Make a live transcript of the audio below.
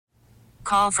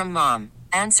Call from mom.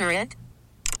 Answer it.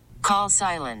 Call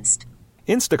silenced.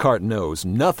 Instacart knows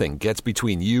nothing gets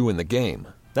between you and the game.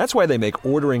 That's why they make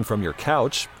ordering from your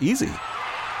couch easy.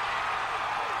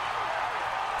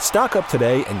 Stock up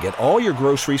today and get all your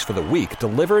groceries for the week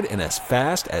delivered in as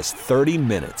fast as 30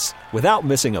 minutes without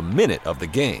missing a minute of the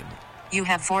game. You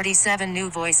have 47 new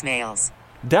voicemails.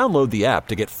 Download the app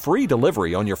to get free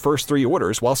delivery on your first 3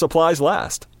 orders while supplies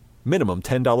last. Minimum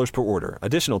 $10 per order.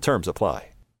 Additional terms apply.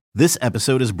 This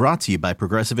episode is brought to you by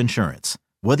Progressive Insurance.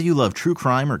 Whether you love true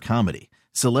crime or comedy,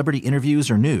 celebrity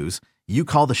interviews or news, you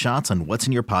call the shots on what's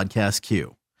in your podcast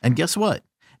queue. And guess what?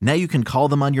 Now you can call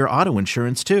them on your auto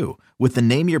insurance too with the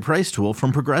Name Your Price tool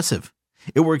from Progressive.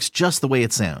 It works just the way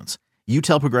it sounds. You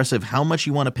tell Progressive how much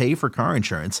you want to pay for car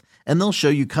insurance, and they'll show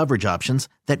you coverage options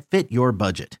that fit your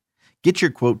budget. Get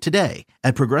your quote today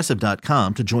at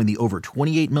Progressive.com to join the over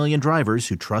 28 million drivers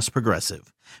who trust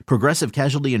Progressive. Progressive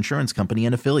Casualty Insurance Company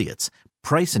and Affiliates.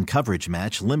 Price and coverage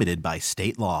match limited by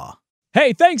state law.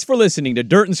 Hey, thanks for listening to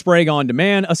Dirt and Sprague On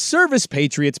Demand, a Service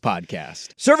Patriots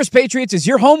podcast. Service Patriots is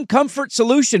your home comfort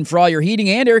solution for all your heating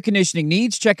and air conditioning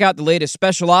needs. Check out the latest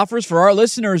special offers for our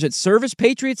listeners at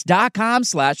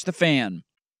servicepatriots.com/thefan.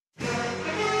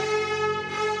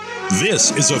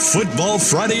 This is a Football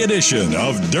Friday edition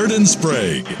of Dirt and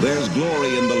Sprague. There's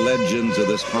glory in the legends of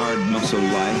this hard muscle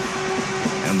life,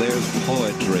 and there's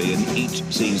poetry in each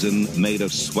season made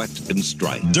of sweat and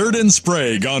strife. Dirt and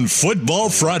Sprague on Football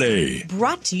Friday.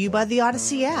 Brought to you by the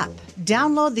Odyssey app.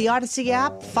 Download the Odyssey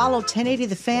app, follow 1080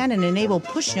 The Fan, and enable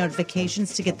push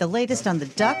notifications to get the latest on the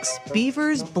Ducks,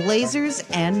 Beavers, Blazers,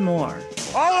 and more.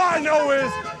 All I know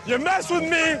is, you mess with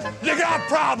me, you got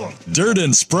problems. Dirt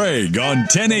and Sprague on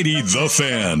 1080 The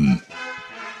Fan.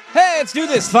 Hey, let's do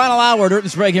this. Final hour, Dirt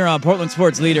and Sprague here on Portland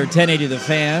Sports Leader 1080 The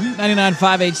Fan,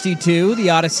 99.5 HD2, the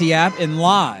Odyssey app, and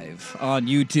live on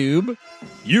YouTube.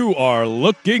 You are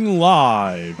looking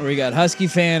live. Where we got Husky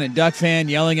fan and Duck fan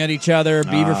yelling at each other,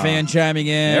 Beaver fan chiming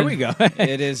in. There we go.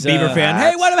 It is Beaver fan.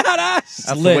 Hey, what about us?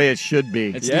 That's lit. The way it should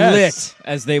be. It's lit,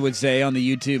 as they would say on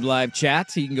the YouTube live chat,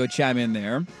 so you can go chime in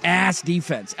there. Ass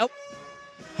defense. Oh.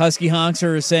 Husky honks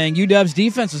are saying UW's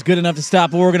defense was good enough to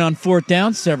stop Oregon on 4th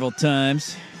down several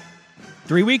times.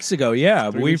 3 weeks ago, yeah.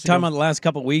 We've talked about the last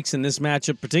couple of weeks in this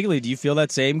matchup particularly. Do you feel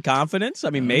that same confidence? I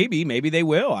mean, maybe they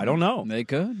will. I don't know. They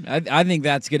could. I think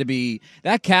that's going to be –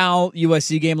 that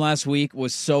Cal-USC game last week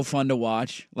was so fun to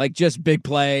watch. Like, just big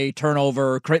play,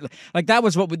 turnover. Like, that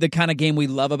was what the kind of game we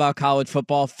love about college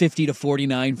football,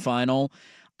 50-49 final.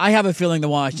 I have a feeling the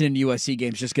Washington-USC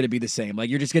game is just going to be the same.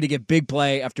 Like, you're just going to get big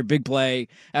play after big play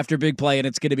after big play, and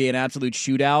it's going to be an absolute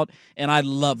shootout, and I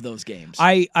love those games.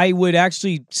 I would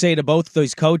actually say to both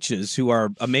those coaches who are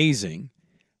amazing,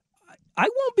 I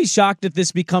won't be shocked if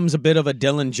this becomes a bit of a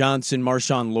Dylan Johnson,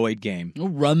 Marshawn Lloyd game.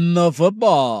 Run the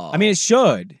football. I mean, it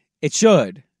should. It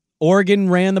should. Oregon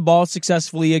ran the ball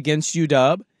successfully against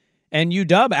UW, and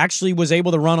UW actually was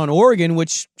able to run on Oregon,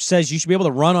 which says you should be able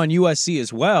to run on USC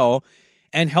as well.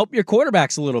 And help your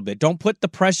quarterbacks a little bit. Don't put the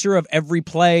pressure of every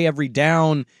play, every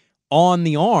down on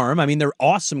the arm. I mean, they're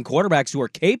awesome quarterbacks who are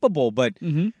capable, but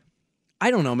I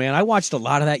don't know, man. I watched a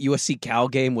lot of that USC-Cal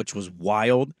game, which was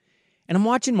wild. And I'm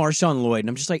watching Marshawn Lloyd, and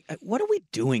I'm just like, what are we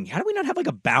doing? How do we not have like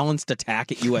a balanced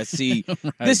attack at USC?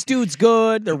 Right. This dude's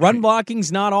good. Their run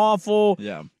blocking's not awful.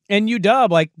 Yeah. And UW,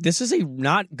 like, this is a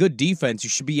not good defense. You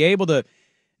should be able to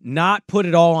not put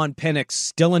it all on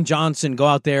Penix. Dylan Johnson, go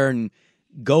out there and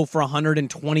go for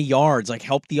 120 yards, like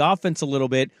help the offense a little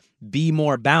bit, be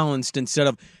more balanced instead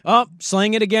of,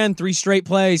 sling it again, 3 straight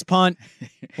plays, punt,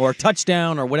 or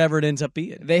touchdown, or whatever it ends up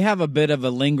being. They have a bit of a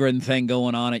lingering thing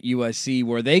going on at USC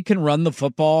where they can run the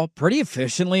football pretty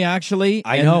efficiently, actually.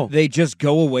 I know. They just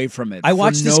go away from it. I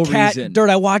watched this Dirt,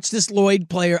 I watched this Lloyd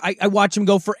player. I watch him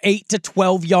go for 8 to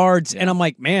 12 yards, and I'm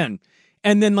like, man.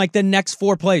 And then, like, the next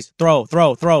 4 plays, throw.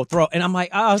 And I'm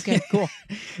like, oh, okay, cool.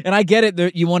 And I get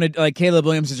it. You wanted, like, Caleb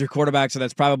Williams is your quarterback, so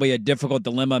that's probably a difficult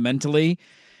dilemma mentally.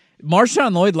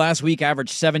 Marshawn Lloyd last week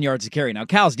averaged 7 yards a carry. Now,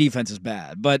 Cal's defense is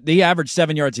bad, but he averaged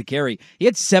 7 yards a carry. He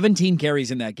had 17 carries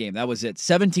in that game. That was it.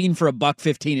 17 for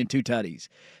 $115 and 2 tutties.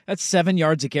 That's 7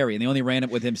 yards a carry, and they only ran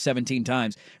it with him 17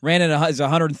 times. Ran it as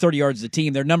 130 yards as a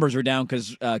team. Their numbers were down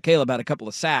because Caleb had a couple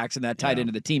of sacks, and that tied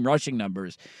into the team rushing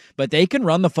numbers. But they can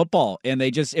run the football, and they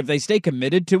just, if they stay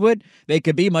committed to it, they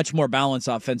could be much more balanced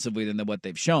offensively than what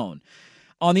they've shown.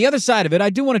 On the other side of it, I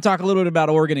do want to talk a little bit about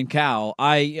Oregon and Cal.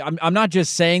 I'm not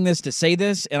just saying this to say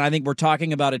this, and I think we're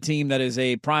talking about a team that is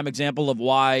a prime example of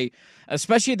why,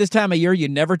 especially at this time of year, you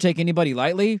never take anybody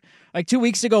lightly. Like 2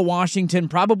 weeks ago, Washington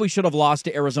probably should have lost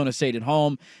to Arizona State at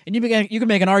home, and you can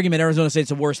make an argument Arizona State's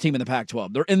the worst team in the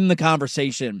Pac-12. They're in the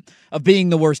conversation of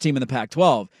being the worst team in the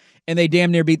Pac-12. and they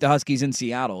damn near beat the Huskies in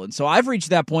Seattle. And so I've reached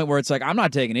that point where it's like, I'm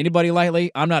not taking anybody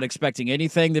lightly. I'm not expecting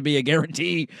anything to be a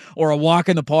guarantee or a walk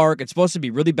in the park. It's supposed to be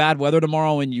really bad weather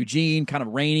tomorrow in Eugene, kind of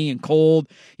rainy and cold.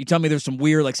 You tell me there's some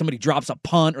weird, like somebody drops a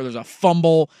punt or there's a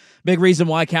fumble. Big reason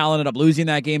why Cal ended up losing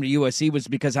that game to USC was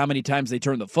because how many times they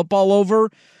turned the football over.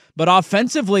 But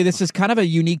offensively, this is kind of a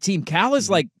unique team. Cal's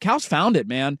found it,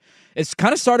 man. It's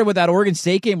kind of started with that Oregon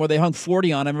State game where they hung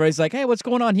 40 on him. Everybody's like, hey, what's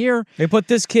going on here? They put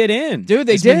this kid in. Dude,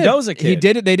 this did. Mendoza kid. He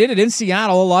did it. They did it in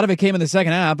Seattle. A lot of it came in the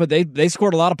second half, but they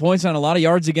scored a lot of points on a lot of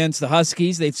yards against the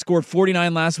Huskies. They've scored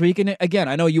 49 last week. And again,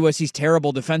 I know USC's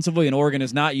terrible defensively and Oregon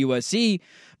is not USC,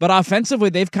 but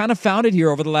offensively, they've kind of found it here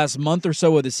over the last month or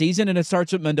so of the season, and it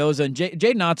starts with Mendoza. And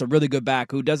Jaden Ott's a really good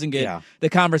back who doesn't get the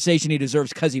conversation he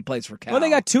deserves because he plays for Cal. Well,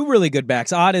 they got two really good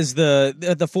backs. Ott is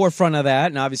the forefront of that,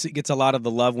 and obviously gets a lot of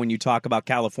the love when you talk about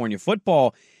California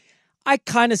football. I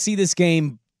kind of see this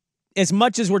game, as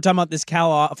much as we're talking about this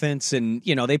Cal offense, and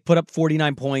they put up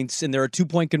 49 points, and they're a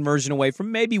 2-point conversion away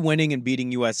from maybe winning and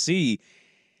beating USC.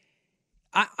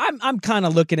 I'm kind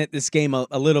of looking at this game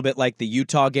a little bit like the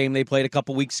Utah game they played a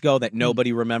couple weeks ago that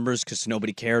nobody remembers because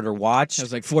nobody cared or watched. It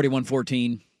was like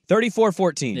 41-14.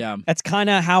 34-14. Yeah. That's kind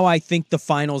of how I think the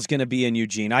final's going to be in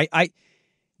Eugene.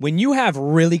 When you have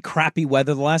really crappy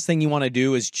weather, the last thing you want to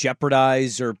do is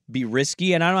jeopardize or be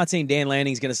risky. And I'm not saying Dan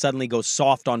Lanning's going to suddenly go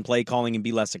soft on play calling and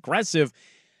be less aggressive.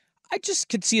 I just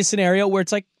could see a scenario where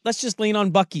it's like, let's just lean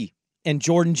on Bucky and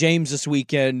Jordan James this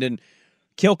weekend and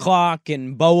kill clock,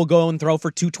 and Bo will go and throw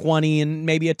for 220 and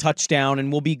maybe a touchdown,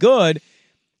 and we'll be good.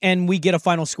 And we get a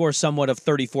final score somewhat of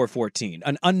 34-14.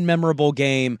 An unmemorable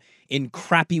game in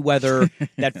crappy weather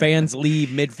that fans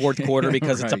leave mid-fourth quarter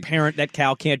because it's apparent that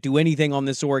Cal can't do anything on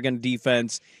this Oregon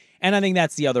defense. And I think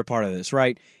that's the other part of this,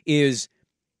 right, is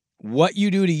what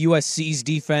you do to USC's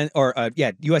defense,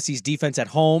 USC's defense at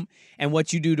home, and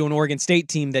what you do to an Oregon State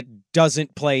team that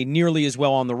doesn't play nearly as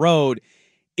well on the road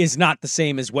is not the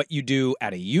same as what you do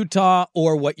at a Utah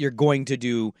or what you're going to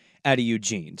do at a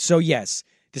Eugene. So, yes,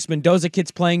 this Mendoza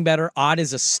kid's playing better. Ott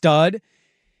is a stud.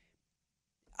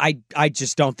 I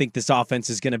just don't think this offense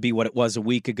is going to be what it was a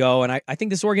week ago, and I think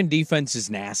this Oregon defense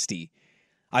is nasty.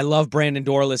 I love Brandon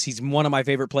Dorless. He's one of my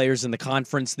favorite players in the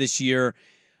conference this year.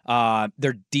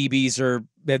 Their DBs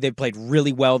they've played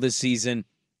really well this season.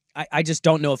 I just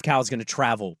don't know if Cal's going to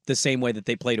travel the same way that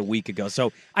they played a week ago.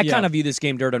 So I kind of view this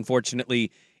game, Dirt,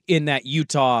 unfortunately, in that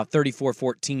Utah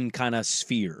 34-14 kind of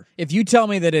sphere. If you tell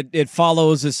me that it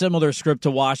follows a similar script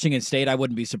to Washington State, I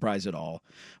wouldn't be surprised at all.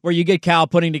 Where you get Cal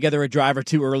putting together a drive or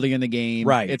two early in the game.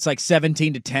 Right. It's like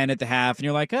 17-10 at the half, and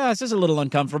you're like, this is a little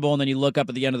uncomfortable. And then you look up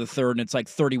at the end of the third, and it's like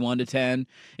 31-10,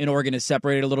 and Oregon is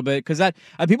separated a little bit. Because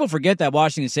people forget that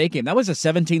Washington State game. That was a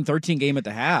 17-13 game at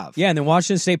the half. Yeah, and then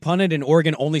Washington State punted, and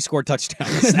Oregon only scored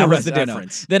touchdowns. That was the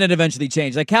difference. Then it eventually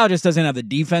changed. Like, Cal just doesn't have the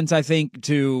defense, I think,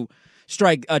 to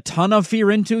strike a ton of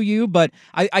fear into you, but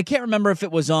I can't remember if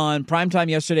it was on Primetime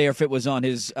yesterday or if it was on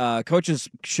his coach's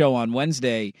show on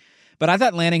Wednesday, but I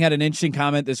thought Lanning had an interesting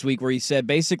comment this week where he said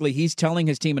basically he's telling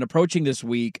his team and approaching this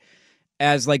week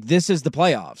as like this is the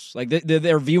playoffs. Like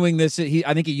they're viewing this,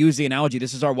 I think he used the analogy,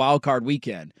 this is our wild card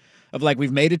weekend. Of like,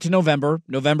 we've made it to November.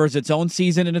 November is its own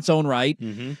season in its own right.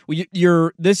 Mm-hmm.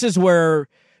 This is where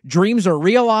dreams are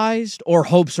realized or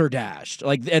hopes are dashed,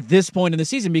 like at this point in the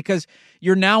season, because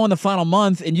you're now in the final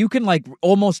month and you can like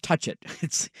almost touch it.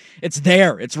 It's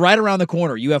there. It's right around the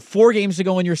corner. You have 4 games to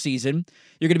go in your season.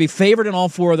 You're going to be favored in all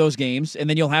 4 of those games, and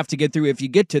then you'll have to get through, if you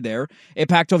get to there, a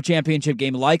Pac-12 championship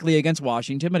game, likely against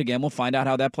Washington. But again, we'll find out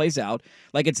how that plays out.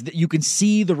 Like you can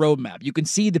see the roadmap. You can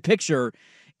see the picture.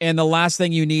 And the last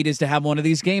thing you need is to have one of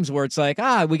these games where it's like,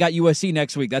 we got USC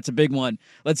next week. That's a big one.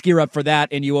 Let's gear up for that.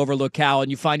 And you overlook Cal,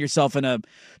 and you find yourself in a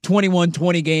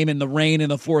 21-20 game in the rain in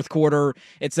the fourth quarter.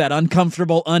 It's that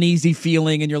uncomfortable, uneasy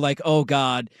feeling, and you're like, oh,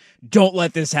 God, don't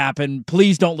let this happen.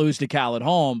 Please don't lose to Cal at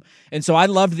home. And so I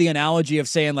loved the analogy of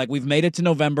saying, like, we've made it to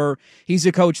November. He's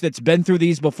a coach that's been through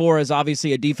these before as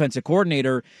obviously a defensive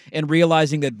coordinator, and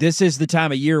realizing that this is the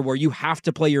time of year where you have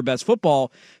to play your best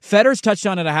football. Fedor's touched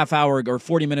on it a half hour or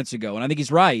 40 minutes ago, and I think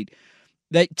he's right,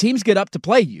 that teams get up to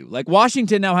play you. Like,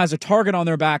 Washington now has a target on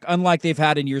their back, unlike they've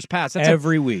had in years past. That's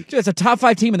every week. It's a top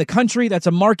 5 team in the country. That's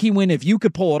a marquee win if you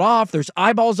could pull it off. There's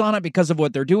eyeballs on it because of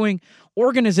what they're doing.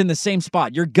 Oregon is in the same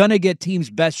spot. You're going to get teams'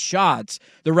 best shots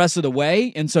the rest of the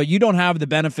way, and so you don't have the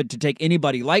benefit to take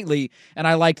anybody lightly, and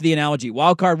I liked the analogy.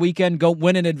 Wild card weekend, go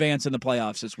win in advance in the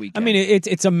playoffs this weekend. I mean,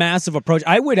 it's a massive approach.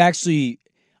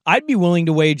 I'd be willing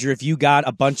to wager if you got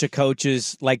a bunch of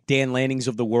coaches like Dan Lanning's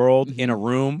of the world in a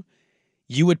room,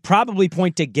 you would probably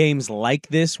point to games like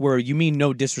this where you mean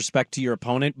no disrespect to your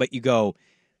opponent, but you go,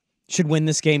 should win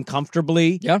this game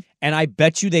comfortably. Yeah. And I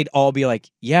bet you they'd all be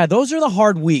like, yeah, those are the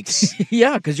hard weeks.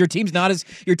 Yeah, because your team's not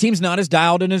as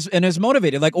dialed and as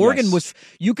motivated. Like Oregon was,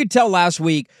 you could tell last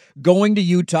week going to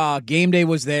Utah, game day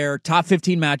was there, top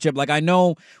 15 matchup. Like I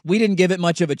know we didn't give it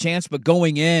much of a chance, but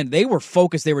going in, they were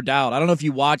focused, they were dialed. I don't know if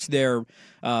you watched their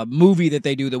movie that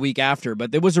they do the week after,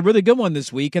 but there was a really good one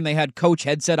this week, and they had coach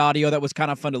headset audio that was kind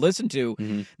of fun to listen to.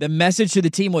 Mm-hmm. The message to the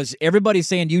team was everybody's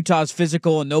saying Utah's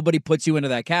physical and nobody puts you into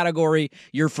that category.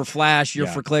 You're for flash, you're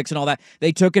for clicks and all that.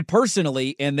 They took it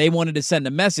personally, and they wanted to send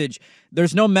a message.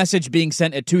 There's no message being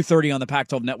sent at 2:30 on the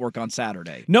Pac-12 network on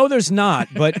Saturday. No, there's not,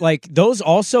 but like those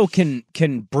also can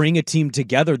bring a team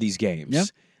together, these games. Yeah.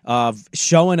 Of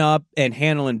showing up and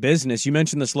handling business. You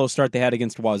mentioned the slow start they had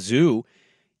against Wazoo.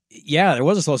 Yeah, there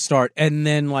was a slow start. And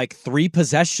then like 3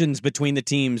 possessions between the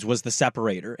teams was the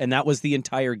separator. And that was the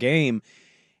entire game.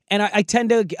 And I tend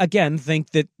to, again,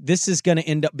 think that this is going to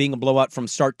end up being a blowout from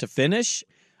start to finish.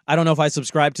 I don't know if I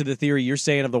subscribe to the theory you're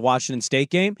saying of the Washington State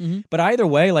game. But either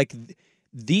way, like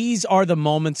these are the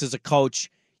moments as a coach,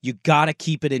 you got to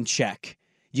keep it in check.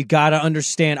 You got to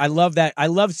understand. I love that. I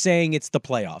love saying it's the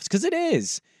playoffs because it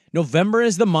is. November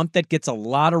is the month that gets a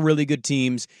lot of really good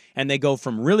teams, and they go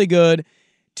from really good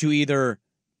to either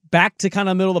back to kind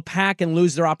of middle of the pack and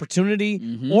lose their opportunity,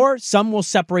 or some will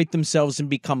separate themselves and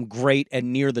become great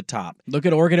and near the top. Look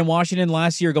at Oregon and Washington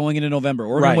last year going into November.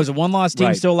 Oregon was a one-loss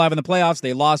team still alive in the playoffs.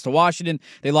 They lost to Washington.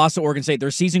 They lost to Oregon State. Their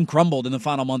season crumbled in the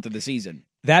final month of the season.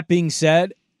 That being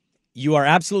said, you are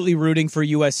absolutely rooting for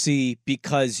USC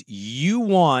because you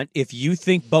want, if you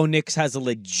think Bo Nix has a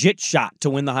legit shot to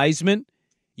win the Heisman,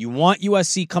 you want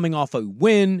USC coming off a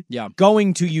win,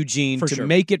 going to Eugene to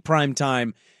make it prime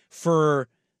time for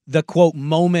the, quote,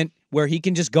 moment where he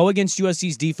can just go against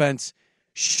USC's defense,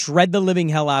 shred the living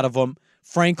hell out of them.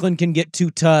 Franklin can get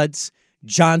 2 tuds.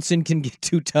 Johnson can get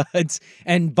 2 tuds.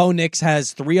 And Bo Nix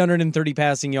has 330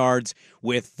 passing yards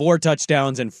with 4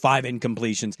 touchdowns and 5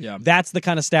 incompletions. Yeah. That's the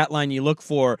kind of stat line you look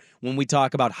for when we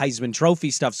talk about Heisman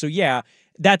Trophy stuff. So, yeah,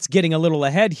 that's getting a little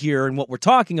ahead here in what we're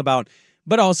talking about.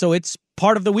 But also, it's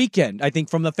part of the weekend, I think,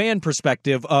 from the fan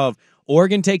perspective of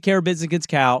Oregon take care of business against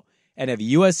Cal, and if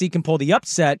USC can pull the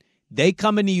upset, they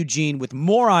come into Eugene with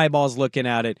more eyeballs looking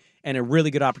at it and a really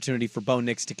good opportunity for Bo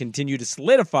Nix to continue to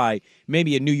solidify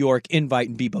maybe a New York invite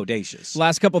and be bodacious.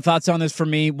 Last couple thoughts on this for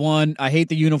me. One, I hate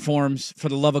the uniforms. For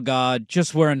the love of God,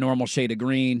 just wear a normal shade of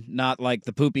green, not like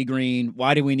the poopy green.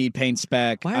 Why do we need paint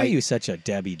spec? Why are you such a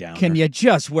Debbie Downer? Can you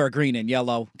just wear green and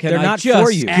yellow? They're not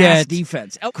for you. Get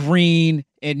defense. Green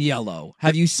and yellow.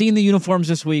 Have you seen the uniforms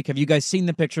this week? Have you guys seen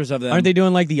the pictures of them? Aren't they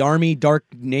doing like the Army dark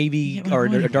navy or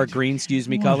dark green,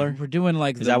 color? We're doing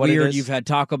like the weird, you've had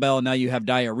Taco Bell and now you have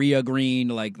diarrhea green,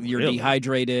 like you're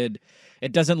dehydrated.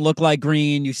 It doesn't look like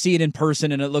green. You see it in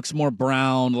person and it looks more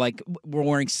brown, like we're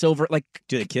wearing silver. Like,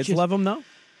 do the kids love them though?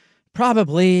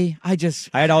 Probably. I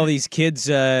had all these kids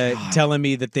telling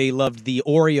me that they loved the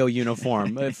Oreo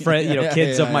uniform.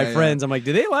 Kids of my friends. I'm like,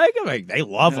 do they like them? Like, they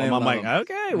love them. I'm like,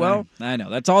 okay, well. I know.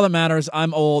 That's all that matters.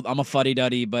 I'm old. I'm a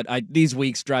fuddy-duddy, but these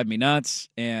weeks drive me nuts,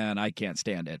 and I can't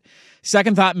stand it.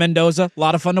 Second thought, Mendoza. A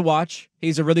lot of fun to watch.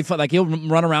 He's a really fun, like he'll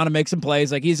run around and make some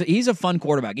plays. Like he's a fun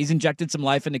quarterback. He's injected some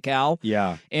life into Cal.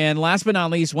 Yeah. And last but not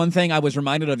least, one thing I was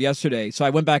reminded of yesterday. So I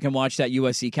went back and watched that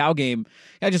USC Cal game.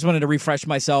 I just wanted to refresh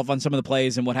myself on some of the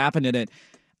plays and what happened in it.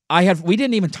 We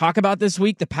didn't even talk about this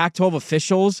week the Pac-12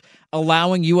 officials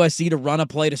allowing USC to run a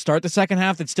play to start the second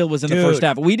half that still was in the first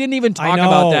half. We didn't even talk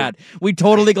about that. We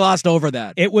totally glossed over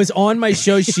that. It was on my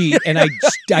show sheet, and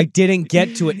I didn't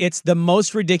get to it. It's the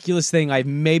most ridiculous thing I've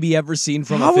maybe ever seen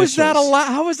from officials.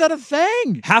 How is that a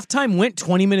thing? Halftime went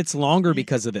 20 minutes longer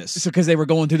because of this. So because they were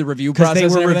going through the review process?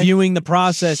 Because they were reviewing the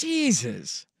process.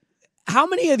 Jesus. How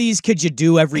many of these could you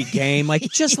do every game? Like,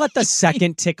 just let the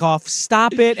second tick off.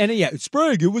 Stop it. And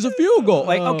Sprague, it was a field goal.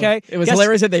 Like, okay. It was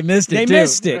hilarious that they missed it,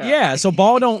 missed it, yeah. So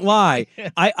ball don't lie.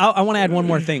 I want to add one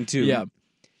more thing, too. Yeah.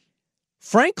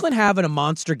 Franklin having a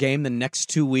monster game the next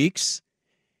 2 weeks,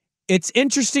 it's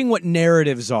interesting what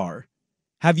narratives are.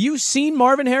 Have you seen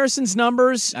Marvin Harrison's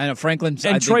numbers? I know, Franklin's.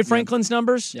 And Troy Franklin's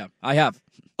numbers? Yeah, I have.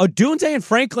 Odunze and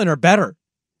Franklin are better.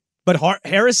 But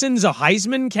Harrison's a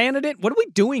Heisman candidate? What are we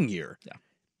doing here? Yeah.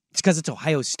 It's because it's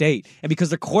Ohio State and because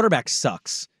their quarterback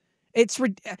sucks.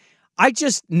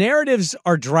 Narratives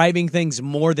are driving things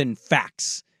more than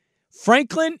facts.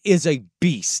 Franklin is a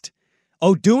beast.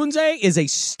 Odunze is a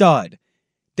stud.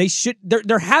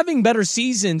 They're having better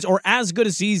seasons or as good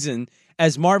a season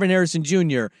as Marvin Harrison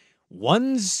Jr.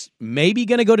 One's maybe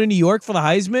going to go to New York for the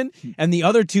Heisman, and the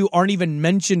other two aren't even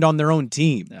mentioned on their own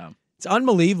team. Yeah. It's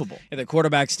unbelievable. And the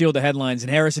quarterbacks steal the headlines,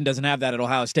 and Harrison doesn't have that at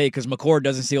Ohio State because McCord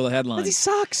doesn't steal the headlines. But he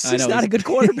sucks. I know, He's not a good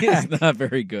quarterback. He's not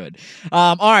very good.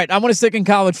 All right, I want to stick in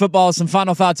college football. Some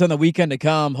final thoughts on the weekend to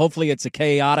come. Hopefully it's a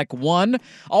chaotic one.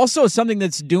 Also, something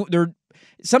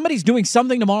somebody's doing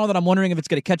something tomorrow that I'm wondering if it's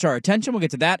going to catch our attention. We'll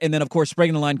get to that. And then, of course,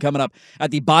 Sprague the Line coming up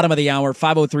at the bottom of the hour,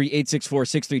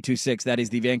 503-864-6326. That is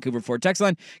the Vancouver Ford text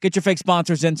line. Get your fake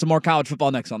sponsors in. Some more college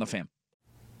football next on The Fan.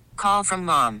 Call from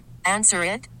mom. Answer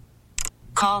it.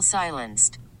 Call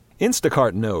silenced.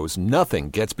 Instacart knows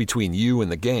nothing gets between you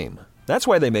and the game. That's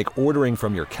why they make ordering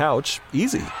from your couch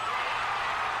easy.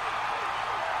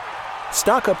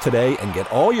 Stock up today and get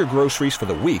all your groceries for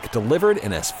the week delivered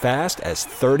in as fast as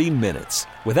 30 minutes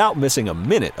without missing a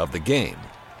minute of the game.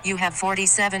 You have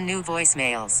 47 new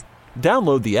voicemails.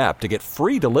 Download the app to get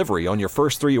free delivery on your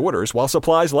first 3 orders while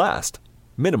supplies last.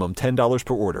 Minimum $10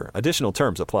 per order. Additional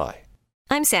terms apply.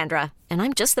 I'm Sandra, and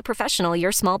I'm just the professional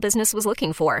your small business was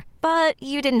looking for. But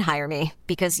you didn't hire me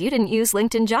because you didn't use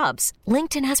LinkedIn Jobs.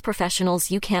 LinkedIn has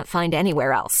professionals you can't find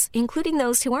anywhere else, including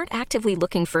those who aren't actively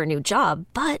looking for a new job,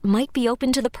 but might be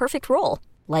open to the perfect role,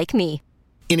 like me.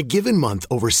 In a given month,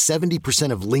 over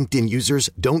 70% of LinkedIn users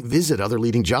don't visit other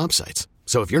leading job sites.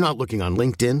 So if you're not looking on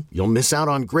LinkedIn, you'll miss out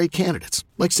on great candidates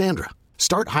like Sandra.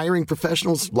 Start hiring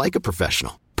professionals like a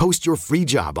professional. Post your free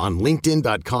job on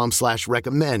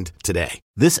linkedin.com/recommend today.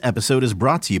 This episode is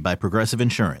brought to you by Progressive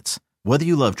Insurance. Whether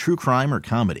you love true crime or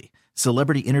comedy,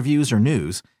 celebrity interviews or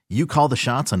news, you call the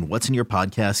shots on what's in your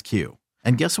podcast queue.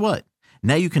 And guess what?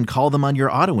 Now you can call them on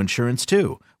your auto insurance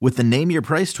too with the Name Your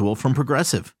Price tool from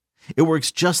Progressive. It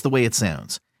works just the way it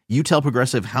sounds. You tell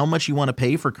Progressive how much you want to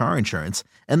pay for car insurance,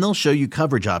 and they'll show you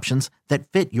coverage options that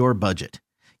fit your budget.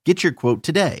 Get your quote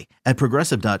today at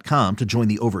Progressive.com to join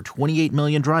the over 28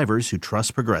 million drivers who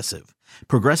trust Progressive.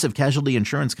 Progressive Casualty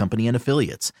Insurance Company and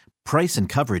Affiliates. Price and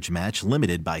coverage match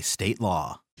limited by state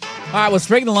law. All right, well,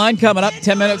 Sprague the Line coming up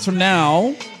 10 minutes from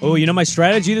now. Oh, you know my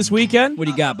strategy this weekend? What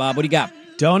do you got, Bob? What do you got?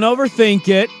 Don't overthink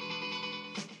it.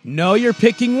 Know you're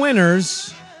picking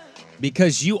winners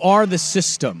because you are the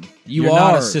system. You're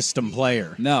not a system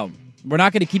player. No. We're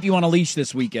not going to keep you on a leash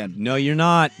this weekend. No, you're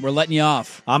not. We're letting you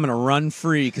off. I'm going to run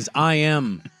free because I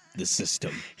am the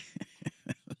system.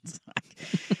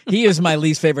 He is my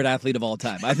least favorite athlete of all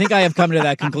time. I think I have come to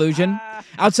that conclusion.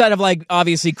 Outside of, like,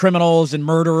 obviously criminals and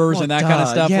murderers and that kind of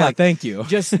stuff. Yeah, like, thank you.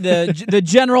 Just the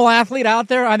general athlete out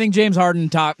there, I think James Harden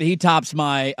tops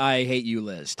my I hate you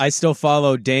list. I still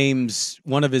follow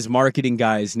one of his marketing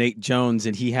guys, Nate Jones,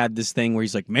 and he had this thing where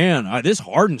he's like, man, this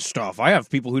Harden stuff, I have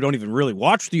people who don't even really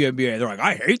watch the NBA. They're like,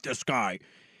 I hate this guy.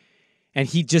 And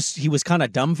he was kind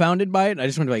of dumbfounded by it. I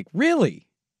just wanted to be like, really?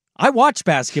 I watch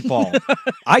basketball.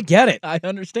 I get it. I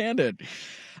understand it.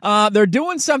 They're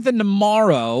doing something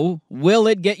tomorrow. Will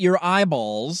it get your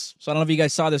eyeballs? So I don't know if you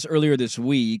guys saw this earlier this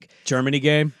week. Germany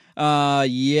game?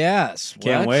 Yes.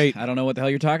 Can't wait. I don't know what the hell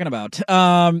you're talking about.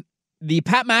 The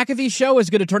Pat McAfee show is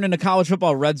going to turn into college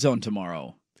football red zone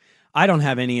tomorrow. I don't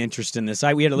have any interest in this.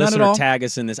 We had a listener tag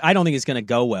us in this. I don't think it's going to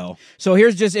go well. So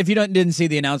here's just, if you didn't see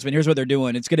the announcement, here's what they're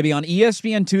doing. It's going to be on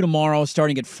ESPN2 tomorrow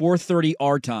starting at 4:30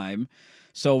 our time.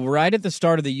 So right at the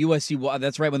start of the USC,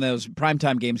 that's right when those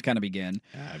primetime games kind of begin.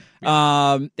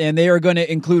 And they are going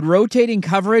to include rotating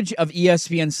coverage of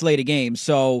ESPN slate of games.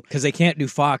 So because they can't do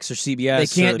Fox or CBS, they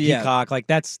can't, or Peacock. Like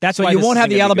that's so why you won't have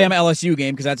the Alabama LSU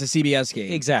game because that's a CBS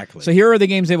game. Exactly. So here are the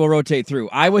games they will rotate through: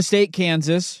 Iowa State,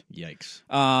 Kansas. Yikes.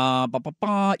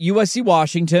 USC,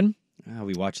 Washington. Are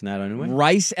we watching that anyway?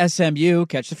 Rice, SMU.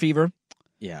 Catch the fever.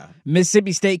 Yeah.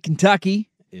 Mississippi State, Kentucky.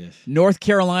 If. North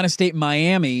Carolina State,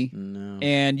 Miami, no.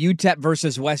 And UTEP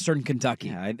versus Western Kentucky.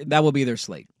 Yeah, that will be their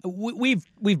slate. We've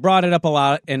brought it up a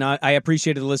lot, and I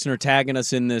appreciated the listener tagging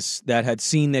us in this that had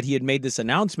seen that he had made this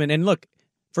announcement. And look,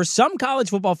 for some college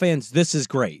football fans, this is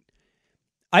great.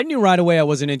 I knew right away I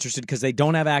wasn't interested because they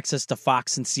don't have access to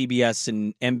Fox and CBS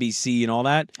and NBC and all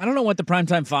that. I don't know what the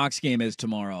primetime Fox game is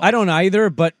tomorrow. I don't either,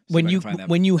 but when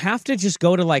you have to just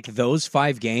go to like those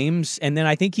 5 games, and then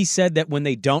I think he said that when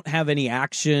they don't have any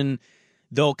action,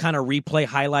 they'll kind of replay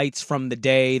highlights from the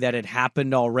day that had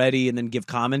happened already and then give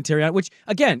commentary on it, which,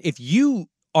 again, if you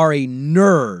are a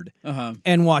nerd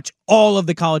and watch all of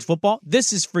the college football,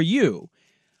 this is for you.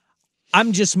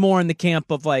 I'm just more in the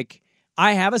camp of like,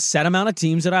 I have a set amount of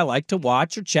teams that I like to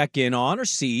watch or check in on or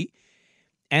see.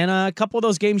 And a couple of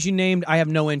those games you named, I have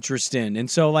no interest in. And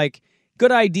so, like,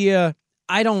 good idea.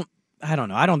 I don't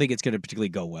know. I don't think it's going to particularly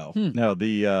go well. No,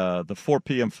 the 4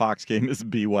 p.m. Fox game is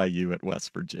BYU at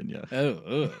West Virginia.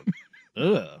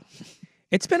 Ugh.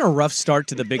 It's been a rough start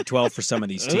to the Big 12 for some of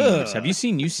these teams. Have you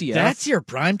seen UCF? That's your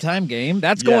primetime game?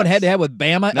 That's going head-to-head with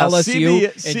Bama, now, LSU,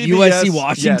 and CBS, USC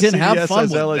Washington. Yeah, Have fun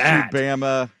has with LSU, that.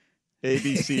 Bama,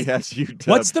 ABC has UW.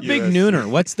 What's the big USC. nooner?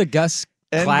 What's the Gus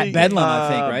Bedlam, I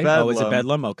think, right? Bedlam. Oh, is it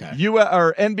Bedlam? Okay.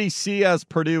 Or NBC has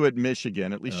Purdue at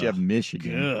Michigan. At least you have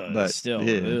Michigan. Good. But Still,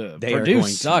 yeah. Purdue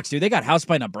sucks, dude. They got housed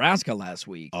by Nebraska last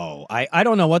week. Oh, I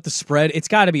don't know what the spread. It's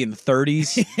got to be in the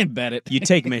 30s. Bet it. You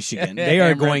take Michigan. They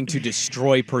are going to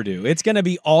destroy Purdue. It's going to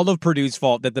be all of Purdue's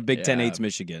fault that the Big Ten hates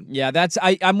Michigan. Yeah,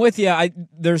 I'm with you.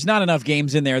 There's not enough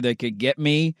games in there that could get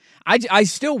me. I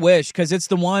still wish, because it's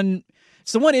the one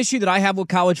issue that I have with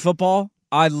college football.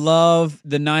 I love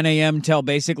the 9 a.m. till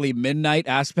basically midnight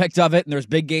aspect of it, and there's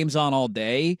big games on all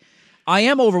day. I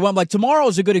am overwhelmed. Like, tomorrow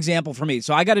is a good example for me.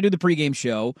 So I got to do the pregame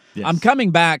show. Yes. I'm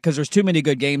coming back because there's too many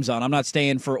good games on. I'm not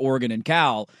staying for Oregon and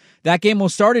Cal. That game will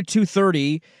start at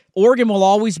 2:30. Oregon will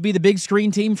always be the big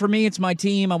screen team for me. It's my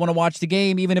team. I want to watch the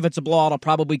game. Even if it's a blowout, I'll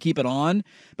probably keep it on.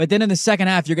 But then in the second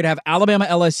half, you're going to have Alabama,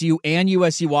 LSU, and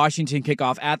USC Washington kick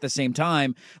off at the same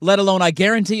time. Let alone, I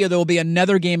guarantee you there will be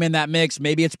another game in that mix.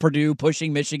 Maybe it's Purdue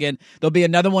pushing Michigan. There'll be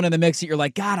another one in the mix that you're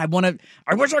like, God, I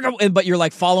wish I could. But you're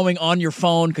like following on your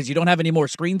phone because you don't have any more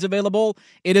screens available.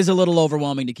 It is a little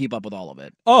overwhelming to keep up with all of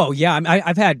it. Oh, yeah.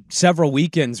 I've had several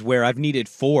weekends where I've needed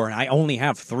 4, and I only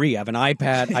have 3. I have an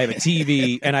iPad, I have a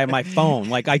TV, and I have my phone.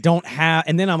 Like, I don't have,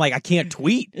 and then I'm like, I can't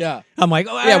tweet. Yeah. I'm like,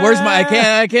 where's my,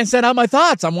 I can't send out my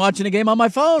thoughts. I'm watching a game on my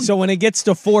phone. So when it gets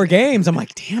to 4 games, I'm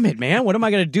like, damn it, man, what am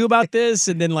I going to do about this?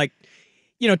 And then, like,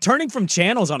 turning from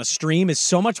channels on a stream is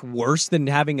so much worse than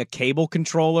having a cable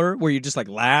controller where you're just like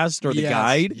last or the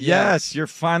guide. Yes, you're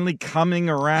finally coming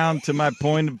around to my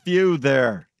point of view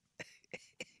there.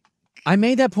 I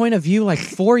made that point of view like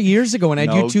 4 years ago when I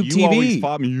had YouTube TV. You always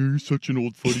fought me. You're such an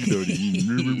old fuddy-duddy.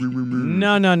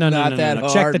 No. Not that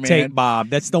hard, Check the man. tape, Bob.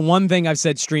 That's the one thing I've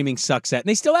said streaming sucks at. And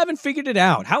they still haven't figured it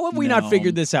out. How have we not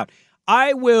figured this out?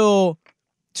 I will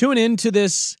tune into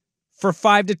this for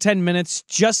 5 to 10 minutes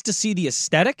just to see the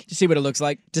aesthetic. To see what it looks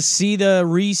like. To see the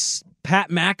Reese-Pat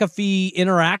McAfee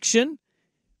interaction.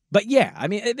 But yeah, I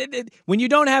mean, when you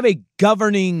don't have a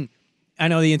governing... I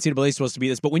know the NCAA is supposed to be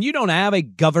this, but when you don't have a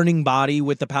governing body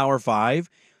with the Power 5,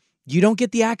 you don't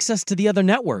get the access to the other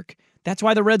network. That's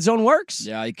why the Red Zone works.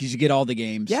 Yeah, because you get all the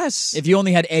games. Yes. If you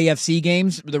only had AFC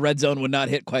games, the Red Zone would not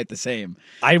hit quite the same.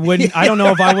 I wouldn't. I don't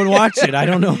know if I would watch it. I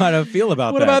don't know how to feel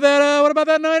about that. What about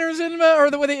that Niners and or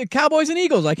the Cowboys and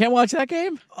Eagles? I can't watch that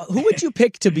game. Who would you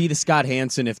pick to be the Scott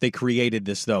Hansen if they created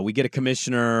this, though? We get a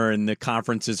commissioner and the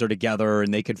conferences are together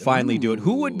and they could finally do it.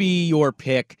 Who would be your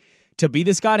pick to be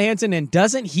the Scott Hansen? And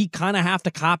doesn't he kind of have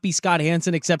to copy Scott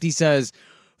Hansen, except he says,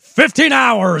 15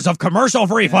 hours of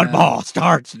commercial-free football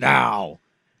starts now?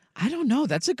 I don't know.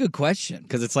 That's a good question.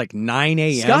 Because it's like 9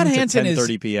 a.m. Scott to Hansen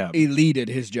 10:30 p.m. is elite at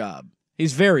his job.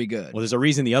 He's very good. Well, there's a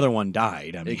reason the other one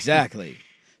died. I mean. Exactly.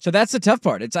 So that's the tough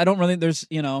part.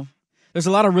 There's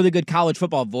a lot of really good college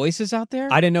football voices out there.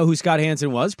 I didn't know who Scott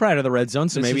Hansen was prior to the Red Zone,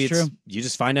 so maybe true. You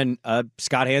just find a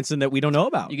Scott Hansen that we don't know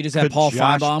about. You could just have Paul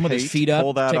Feinbaum with his feet up,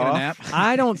 taking a nap.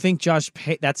 I don't think Josh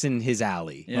Pate, that's in his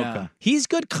alley. Yeah. Okay. He's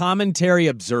good commentary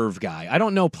observe guy. I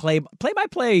don't know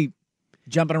play-by-play.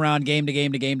 Jumping around game to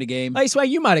game to game to game. Hey, Swag,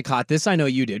 you might have caught this. I know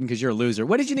you didn't because you're a loser.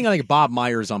 What did you think of Bob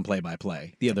Myers on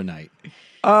play-by-play the other night?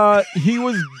 He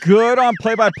was good on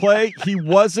play-by-play. He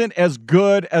wasn't as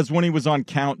good as when he was on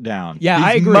Countdown. Yeah,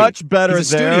 I agree. Much better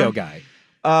He's a there. studio guy.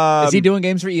 Is he doing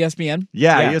games for ESPN?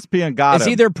 Yeah. ESPN got him. Is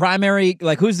he their primary,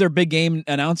 who's their big game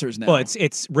announcers now? Well,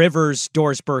 it's Rivers,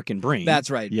 Doris Burke, and Breen.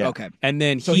 That's right. Yeah. Okay. And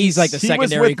then so he's like the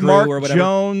secondary was with crew Mark or whatever.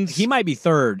 Jones. He might be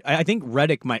third. I think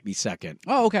Reddick might be second.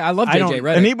 Oh, okay. I love JJ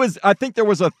Reddick. And I think there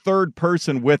was a third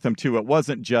person with him, too. It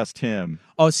wasn't just him.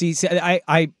 Oh, see,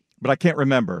 but I can't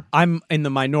remember. I'm in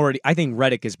the minority. I think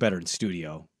Reddick is better in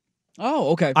studio.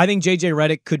 Oh, okay. I think JJ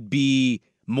Reddick could be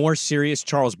more serious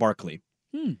Charles Barkley.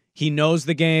 He knows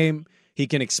the game. He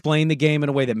can explain the game in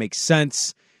a way that makes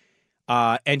sense.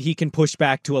 And he can push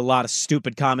back to a lot of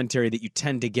stupid commentary that you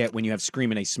tend to get when you have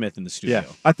Screamin' A. Smith in the studio.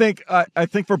 Yeah. I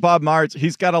think for Bob Myers,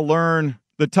 he's got to learn.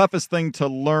 The toughest thing to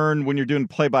learn when you're doing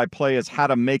play-by-play is how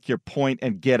to make your point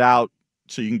and get out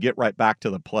so you can get right back to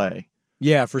the play.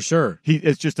 Yeah, for sure.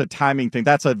 It's just a timing thing.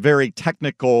 That's a very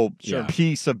technical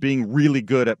piece of being really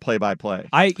good at play-by-play.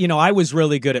 I was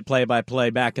really good at play-by-play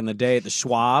back in the day at the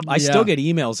Schwab. I still get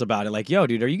emails about it like, yo,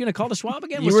 dude, are you going to call the Schwab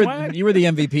again with Swag? You were the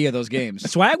MVP of those games.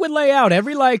 Swag would lay out.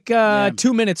 Every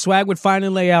 2 minutes, Swag would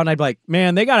finally lay out, and I'd be like,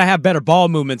 man, they got to have better ball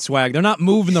movement, Swag. They're not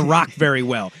moving the rock very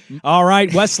well. All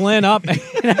right, Wes Lynn up. And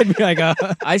I'd be like,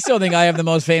 I still think I have the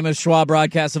most famous Schwab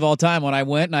broadcast of all time when I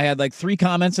went, and I had 3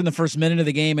 comments in the first minute of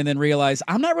the game and then realized realized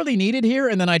I'm not really needed here,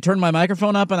 and then I turned my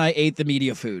microphone up and I ate the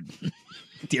media food.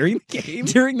 During the game?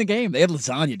 During the game. They had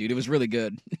lasagna, dude. It was really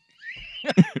good.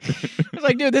 I was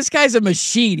like, dude, this guy's a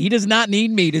machine. He does not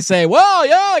need me to say, well,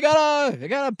 yeah, I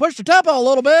gotta push the tempo a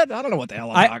little bit. I don't know what the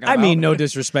hell I'm talking about. I mean, no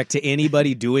disrespect to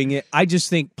anybody doing it. I just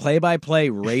think play-by-play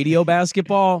radio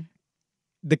basketball,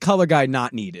 the color guy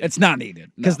not needed. It's not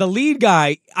needed. Because the lead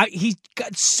guy, he's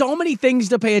got so many things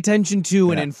to pay attention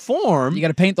to and inform. You got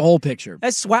to paint the whole picture.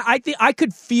 That's Swag. I think I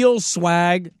could feel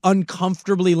Swag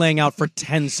uncomfortably laying out for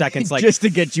 10 seconds, like just to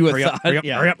get you a hurry thought.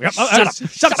 Hurry up.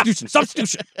 Substitution.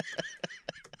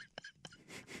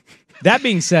 That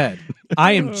being said,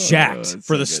 I am jacked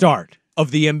for the start of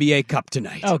the NBA Cup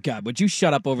tonight. Oh, God, would you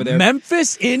shut up over there?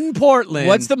 Memphis in Portland.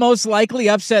 What's the most likely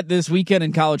upset this weekend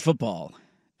in college football?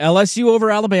 LSU over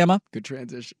Alabama. Good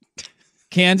transition.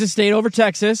 Kansas State over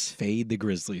Texas. Fade the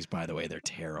Grizzlies, by the way. They're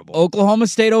terrible. Oklahoma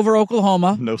State over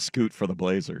Oklahoma. No scoot for the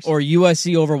Blazers. Or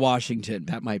USC over Washington.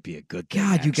 That might be a good thing,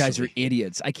 God, you guys are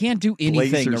idiots. I can't do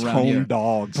anything Blazers around home here.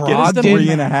 dogs. Brogdon,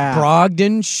 Get us 3.5.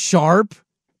 Brogdon, Sharp.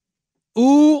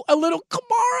 Ooh, a little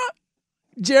Kamara.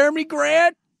 Jeremy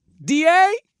Grant.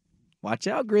 D.A. Watch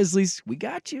out, Grizzlies. We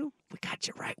got you. We got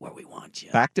you right where we want you.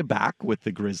 Back-to-back with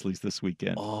the Grizzlies this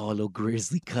weekend. Oh, little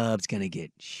Grizzly Cub's going to get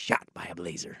shot by a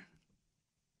Blazer.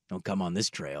 Don't come on this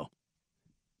trail.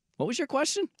 What was your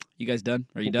question? You guys done?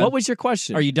 Are you done? What was your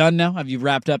question? Are you done now? Have you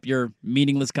wrapped up your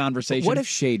meaningless conversation? What if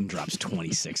Shaden drops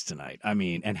 26 tonight? I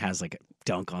mean, and has like a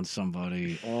dunk on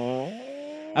somebody.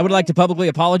 I would like to publicly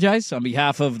apologize on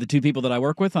behalf of the two people that I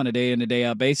work with on a day in and day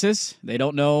out basis. They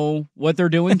don't know what they're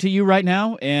doing to you right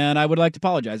now, and I would like to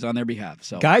apologize on their behalf.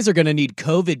 So, guys are going to need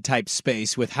COVID-type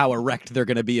space with how erect they're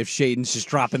going to be if Shaden's just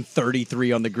dropping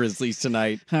 33 on the Grizzlies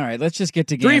tonight. All right, let's just get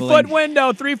to gambling. 3-foot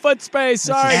window, 3-foot space.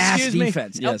 Sorry, excuse me.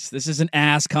 Defense. Yes, this is an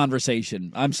ass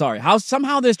conversation. I'm sorry. How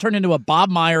somehow this turned into a Bob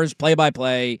Myers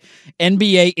play-by-play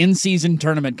NBA in-season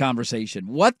tournament conversation.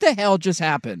 What the hell just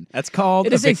happened? That's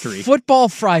called a victory. A football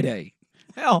Friday.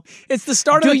 Hell, it's the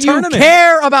start of the tournament. Do you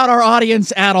care about our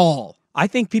audience at all? I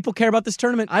think people care about this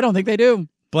tournament. I don't think they do.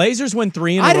 Blazers win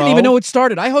 3 in a row. I didn't even know it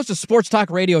started. I host a sports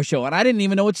talk radio show, and I didn't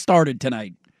even know it started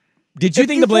tonight. Did you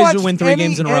think the Blazers would win 3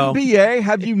 games in a row? NBA,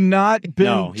 have you not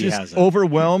been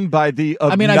overwhelmed by the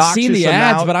obnoxious I've seen the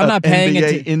ads, but I'm not paying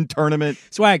NBA in-tournament?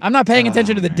 Swag. I'm not paying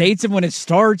attention to the dates of when it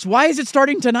starts. Why is it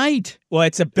starting tonight? Well,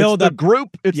 it's a build-up.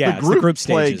 It's the group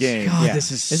play stages. game. God, this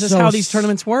is how these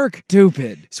tournaments work.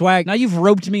 Stupid. Swag. Now you've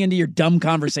roped me into your dumb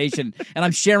conversation, and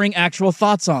I'm sharing actual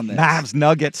thoughts on this. Mavs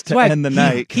Nuggets to Swag, end the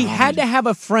night. He had to have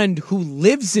a friend who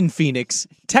lives in Phoenix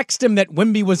text him that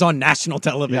Wemby was on national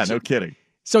television. Yeah, no kidding.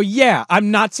 So, yeah, I'm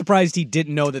not surprised he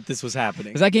didn't know that this was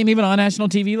happening. Was that game even on national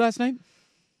TV last night?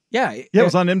 Yeah. It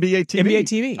was on NBA TV. NBA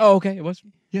TV. Oh, okay. It was?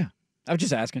 Yeah. I was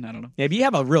just asking. I don't know. Yeah, but you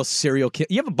have a real serial killer.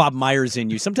 You have a Bob Myers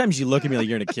in you. Sometimes you look at me like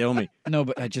you're going to kill me. No,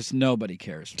 but nobody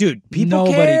cares. Dude, people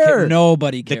nobody care.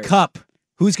 Nobody cares. The cup.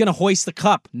 Who's going to hoist the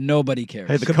cup? Nobody cares.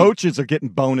 Hey, the coaches are getting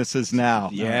bonuses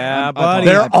now. Yeah, buddy.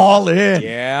 They're all in.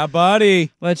 Yeah,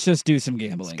 buddy. Let's just do some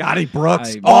gambling. Scotty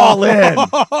Brooks, all in.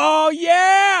 Oh,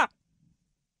 yeah.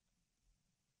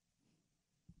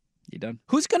 You done?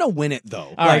 Who's going to win it,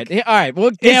 though? All right.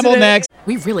 We'll gamble next.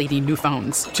 We really need new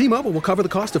phones. T-Mobile will cover the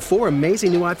cost of 4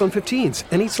 amazing new iPhone 15s,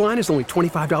 and each line is only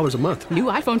 $25 a month. New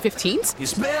iPhone 15s?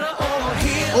 It's better over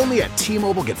here. Only at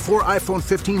T-Mobile, get 4 iPhone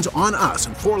 15s on us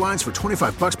and 4 lines for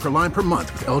 $25 per line per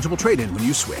month with eligible trade-in when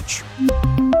you switch.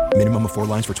 Minimum of 4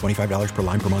 lines for $25 per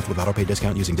line per month with autopay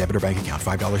discount using debit or bank account.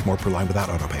 $5 more per line without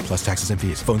autopay, plus taxes and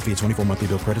fees. Phone fee at 24 monthly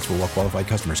bill credits for well-qualified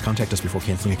customers. Contact us before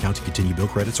canceling account to continue bill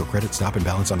credits or credit stop and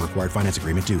balance on required finance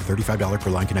agreement due. $35 per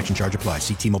line connection charge applies.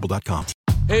 See T-Mobile.com.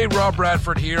 Hey, Rob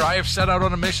Bradford here. I have set out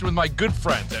on a mission with my good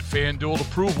friends at FanDuel to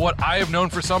prove what I have known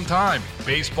for some time.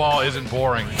 Baseball isn't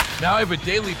boring. Now I have a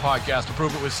daily podcast to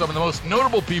prove it with some of the most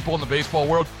notable people in the baseball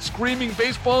world, screaming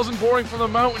baseball isn't boring from the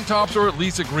mountaintops, or at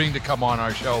least agreeing to come on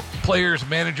our show. Players,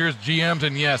 managers, GMs,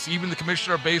 and yes, even the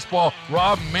commissioner of baseball,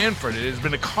 Rob Manfred. It has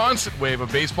been a constant wave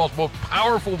of baseball's most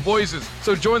powerful voices.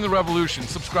 So join the revolution.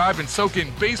 Subscribe and soak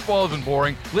in Baseball Isn't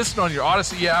Boring. Listen on your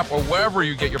Odyssey app or wherever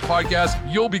you get your podcasts.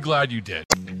 You'll be glad you did.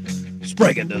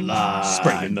 Sprague the Line.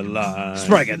 Sprague the Line.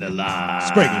 Sprague the Line.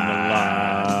 Sprague the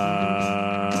Line.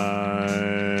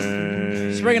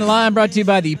 Sprague the Line brought to you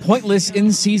by the pointless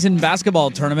in-season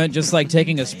basketball tournament. Just like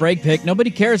taking a Sprague pick, nobody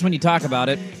cares when you talk about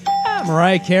it.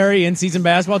 Mariah Carey in-season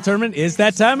basketball tournament is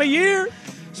that time of year.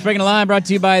 Sprague the Line brought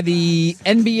to you by the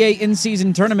NBA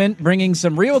in-season tournament, bringing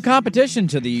some real competition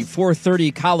to the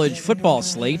 4:30 college football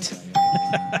slate.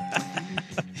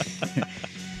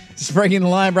 Sprague the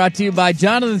Line brought to you by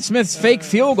Jonathan Smith's fake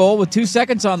field goal with 2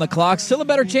 seconds on the clock. Still a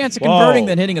better chance of converting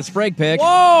than hitting a Sprague pick.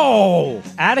 Whoa!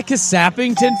 Atticus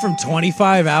Sappington from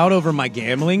 25 out over my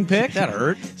gambling pick? That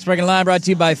hurt. Sprague the Line brought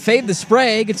to you by Fade the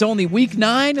Sprague. It's only week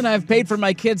 9, and I've paid for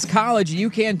my kids' college, and you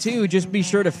can too. Just be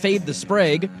sure to fade the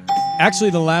Sprague.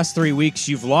 Actually, the last 3 weeks,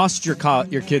 you've lost your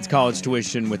kids' college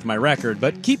tuition with my record,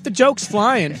 but keep the jokes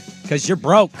flying, because you're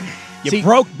broke. You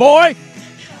broke, boy!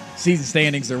 Season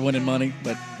standings are winning money,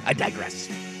 but I digress.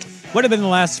 What have been the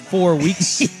last 4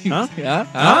 weeks? Huh?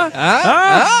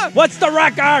 What's the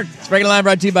record? Sprague the Line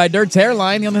brought to you by Dirt's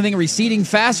Hairline, the only thing receding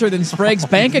faster than Sprague's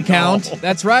bank account.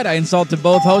 That's right, I insulted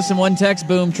both hosts in one text,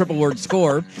 boom, triple word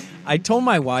score. I told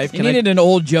my wife... You needed an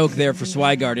old joke there for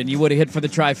Swigard, and you would have hit for the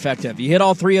trifecta. If you hit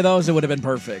all 3 of those, it would have been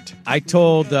perfect. I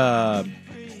told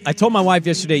my wife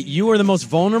yesterday, you are the most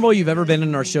vulnerable you've ever been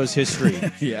in our show's history.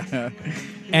 Yeah.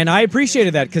 And I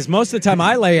appreciated that, because most of the time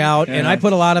I lay out and I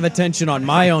put a lot of attention on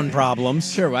my own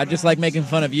problems. Sure, I just like making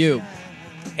fun of you.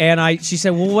 And she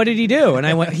said, well, what did he do? And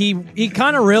I went, he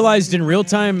kind of realized in real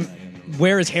time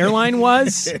where his hairline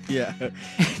was. Yeah.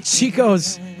 And she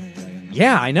goes,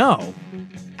 yeah, I know.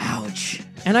 Ouch.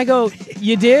 And I go,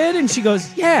 you did? And she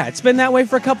goes, yeah, it's been that way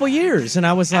for a couple years. And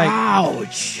I was like,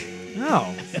 ouch.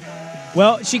 Oh.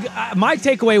 Well, my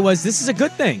takeaway was this is a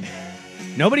good thing.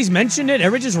 Nobody's mentioned it.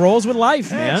 Everybody just rolls with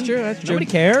life, man. That's true. That's true. Nobody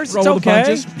cares. Roll it's with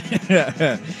okay.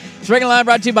 The punches. Sprague the Line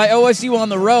brought to you by OSU on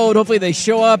the road. Hopefully they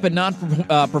show up and not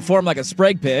perform like a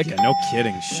Sprague pick. Yeah, no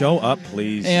kidding. Show up,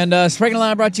 please. And Sprague the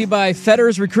Line brought to you by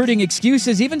Fedder's Recruiting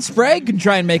Excuses. Even Sprague can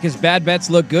try and make his bad bets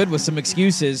look good with some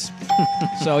excuses.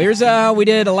 So here's how we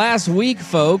did last week,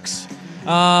 folks.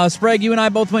 Sprague, you and I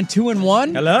both went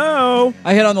 2-1. Hello.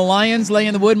 I hit on the Lions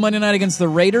laying the wood Monday night against the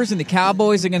Raiders and the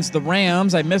Cowboys against the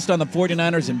Rams. I missed on the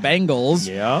 49ers and Bengals.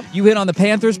 Yeah. You hit on the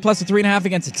Panthers plus a 3.5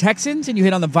 against the Texans, and you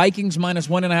hit on the Vikings minus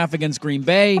 1.5 against Green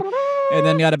Bay. And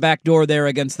then got a backdoor there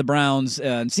against the Browns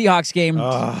and Seahawks game.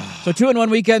 So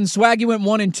 2-1 weekend. Swag, you went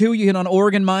 1-2. You hit on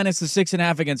Oregon minus the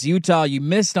 6.5 against Utah. You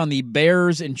missed on the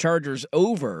Bears and Chargers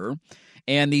over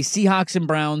and the Seahawks and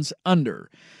Browns under.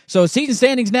 So season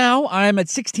standings now, I'm at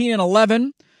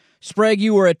 16-11. Sprague,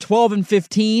 you were at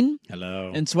 12-15.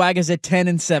 Hello. And Swag is at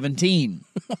 10-17.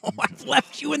 I've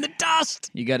left you in the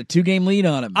dust. You got a 2-game lead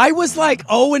on him. I was like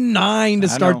 0-9 to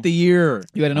start the year.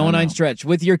 You had an 0-9 stretch.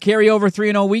 With your carryover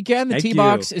 3-0 weekend, the Thank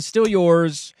T-Box you. is still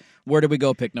yours. Where do we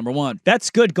go? Pick number 1.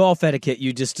 That's good golf etiquette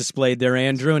you just displayed there,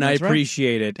 Andrew, and That's I right.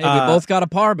 appreciate it. Hey, we both got a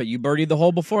par, but you birdied the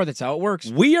hole before. That's how it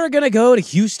works. We are going to go to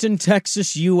Houston,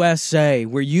 Texas, USA,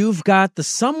 where you've got the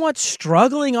somewhat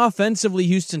struggling offensively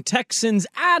Houston Texans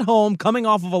at home coming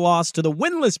off of a loss to the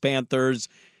winless Panthers,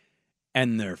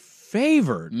 and they're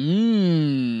favored.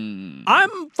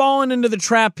 I'm falling into the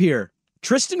trap here.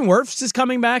 Tristan Wirfs is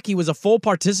coming back. He was a full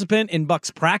participant in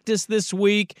Bucs practice this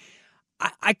week.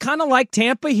 I kind of like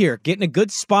Tampa here, getting a good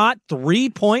spot,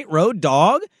 3-point road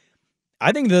dog.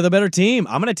 I think they're the better team.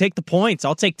 I'm going to take the points.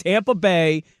 I'll take Tampa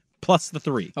Bay plus the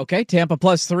 3. Okay, Tampa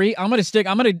plus 3. I'm going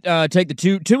to take the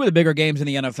two of the bigger games in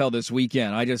the NFL this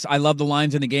weekend. I love the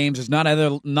lines in the games. There's not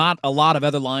a lot of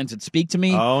other lines that speak to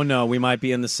me. Oh no, we might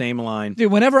be in the same line.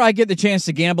 Dude, whenever I get the chance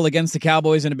to gamble against the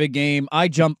Cowboys in a big game, I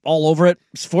jump all over it.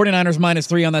 49ers minus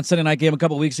 3 on that Sunday night game a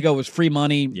couple weeks ago was free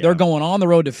money. Yeah. They're going on the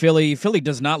road to Philly. Philly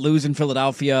does not lose in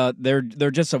Philadelphia. They're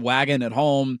just a wagon at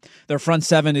home. Their front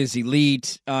seven is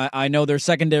elite. I know their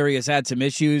secondary has had some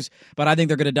issues, but I think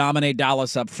they're going to dominate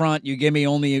Dallas up front. You give me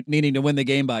only needing to win the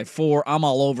game by 4. I'm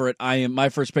all over it. My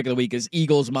first pick of the week is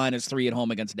Eagles minus 3 at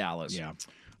home against Dallas. Yeah.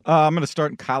 I'm going to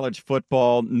start in college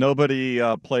football. Nobody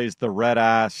plays the red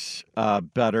ass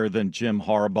better than Jim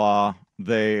Harbaugh.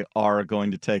 They are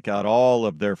going to take out all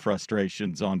of their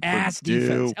frustrations on ass Purdue.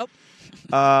 Defense. Oh.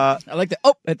 I like the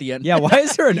at the end. Yeah, why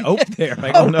is there an there?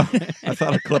 I don't know. I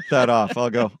thought I clipped that off. I'll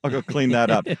go clean that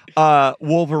up.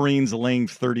 Wolverines laying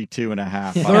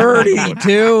 32.5.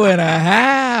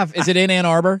 32.5. Is it in Ann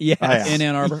Arbor? Yes. In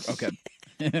Ann Arbor? Okay.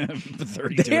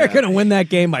 They're going to win that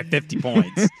game by 50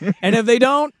 points. And if they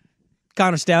don't,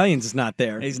 Connor Stallions is not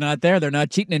there. He's not there. They're not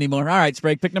cheating anymore. All right,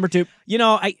 Sprague, pick number 2. You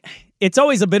know, it's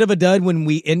always a bit of a dud when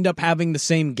we end up having the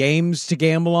same games to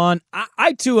gamble on.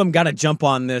 I too am going to jump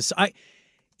on this.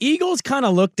 Eagles kind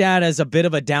of looked at as a bit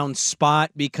of a down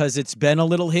spot because it's been a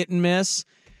little hit and miss.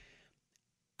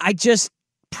 I just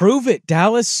prove it.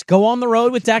 Dallas, go on the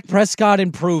road with Dak Prescott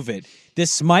and prove it.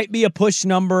 This might be a push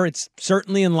number. It's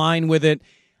certainly in line with it.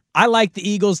 I like the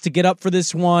Eagles to get up for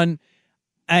this one,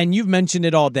 and you've mentioned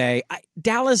it all day.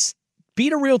 Dallas,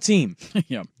 beat a real team.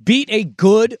 Yeah. Beat a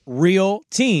good, real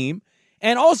team,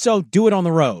 and also do it on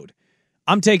the road.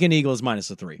 I'm taking Eagles minus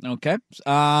the 3. Okay.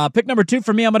 Pick number 2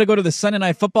 for me, I'm going to go to the Sunday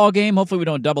night football game. Hopefully we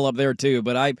don't double up there too,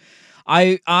 but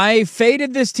I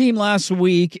faded this team last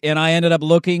week, and I ended up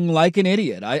looking like an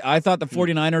idiot. I thought the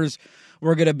 49ers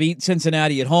were going to beat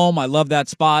Cincinnati at home. I love that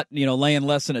spot, laying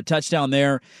less than a touchdown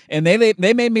there. And they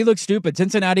made me look stupid.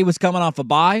 Cincinnati was coming off a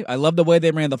bye. I love the way they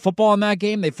ran the football in that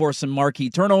game. They forced some marquee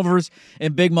turnovers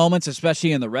in big moments,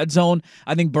 especially in the red zone.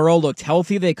 I think Burrow looked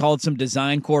healthy. They called some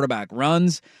design quarterback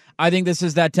runs. I think this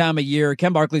is that time of year.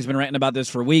 Ken Barkley's been ranting about this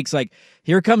for weeks. Like,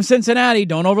 here comes Cincinnati.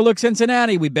 Don't overlook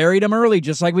Cincinnati. We buried them early,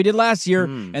 just like we did last year,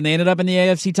 and they ended up in the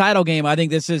AFC title game. I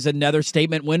think this is another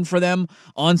statement win for them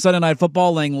on Sunday Night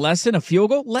Football, laying less than a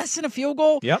field goal. Less than a field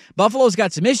goal? Yep. Buffalo's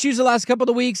got some issues the last couple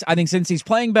of weeks. I think Cincy's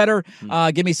playing better.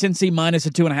 Give me Cincy minus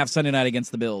a 2.5 Sunday night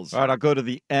against the Bills. All right, I'll go to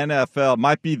the NFL.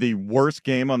 Might be the worst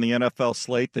game on the NFL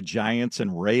slate, the Giants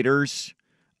and Raiders.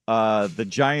 The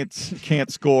Giants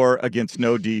can't score against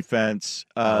no defense.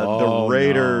 The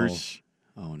Raiders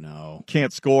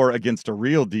can't score against a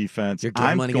real defense. You're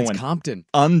gambling against Compton.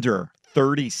 Under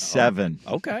 37.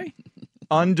 Okay.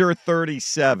 Under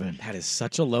 37. That is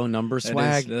such a low number,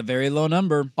 Swag. That is a very low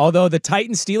number. Although the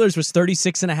Titans-Steelers was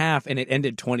 36.5, and it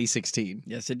ended 2016.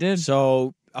 Yes, it did.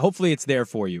 So hopefully it's there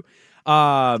for you.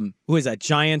 Who is that?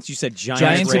 Giants? You said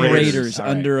Giants and Raiders All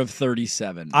right. under of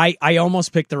 37. I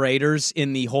almost picked the Raiders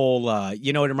in the whole, it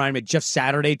reminded me of Jeff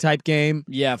Saturday type game.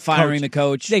 Yeah, firing the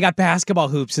coach. They got basketball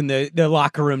hoops in the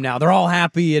locker room now. They're all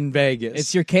happy in Vegas.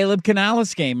 It's your Caleb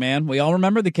Canales game, man. We all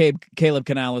remember the Caleb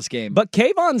Canales game. But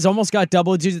Kayvon's almost got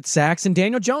double-digit sacks, and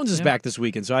Daniel Jones is back this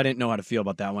weekend, so I didn't know how to feel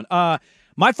about that one.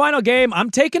 My final game,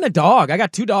 I'm taking a dog. I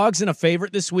got 2 dogs and a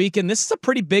favorite this week, and this is a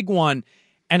pretty big one.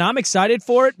 And I'm excited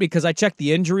for it because I checked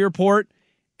the injury report,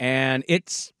 and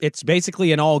it's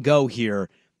basically an all-go here.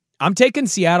 I'm taking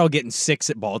Seattle getting 6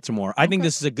 at Baltimore. I think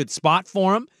this is a good spot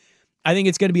for them. I think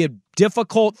it's going to be a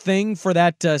difficult thing for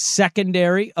that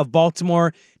secondary of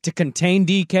Baltimore to contain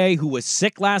DK, who was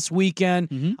sick last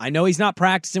weekend. I know he's not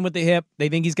practicing with the hip. They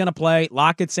think he's going to play.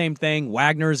 Lockett, same thing.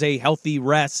 Wagner's a healthy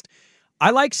rest.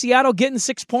 I like Seattle getting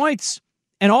 6 points.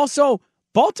 And also,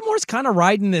 Baltimore's kind of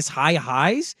riding this high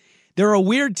highs. They're a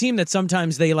weird team that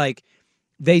sometimes they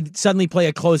suddenly play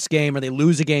a close game or they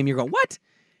lose a game. You're going, what?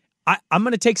 I'm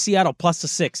going to take Seattle plus a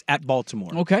 6 at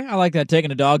Baltimore. Okay, I like that,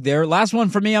 taking a dog there. Last one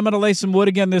for me, I'm going to lay some wood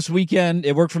again this weekend.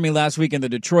 It worked for me last week in the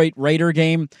Detroit Raider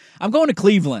game. I'm going to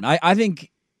Cleveland. I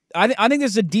think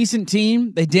this is a decent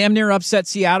team. They damn near upset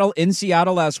Seattle in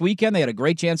Seattle last weekend. They had a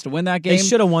great chance to win that game. They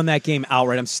should have won that game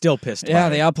outright. I'm still pissed. Yeah,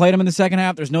 they outplayed them in the second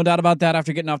half. There's no doubt about that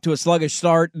after getting off to a sluggish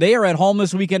start. They are at home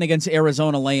this weekend against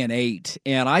Arizona laying 8.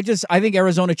 And I think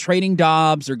Arizona trading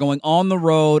Dobbs. They're going on the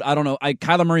road. I don't know.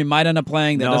 Kyler Murray might end up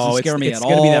playing. That doesn't scare me at all.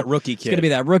 It's going to be that rookie kid. It's going to be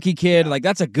that rookie kid. Yeah. Like,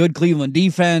 that's a good Cleveland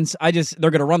defense.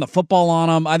 They're going to run the football on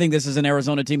them. I think this is an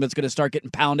Arizona team that's going to start getting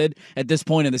pounded at this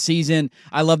point in the season.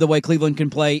 I love the way Cleveland can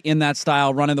play in that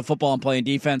style, running the football and playing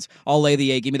defense. I'll lay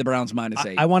the 8. Give me the Browns minus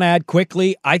 8. I want to add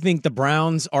quickly, I think the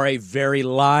Browns are a very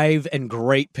live and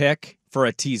great pick for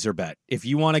a teaser bet. If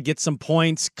you want to get some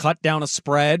points, cut down a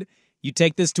spread, you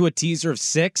take this to a teaser of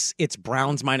 6, it's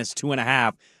Browns minus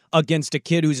 2.5 against a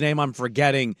kid whose name I'm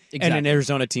forgetting and an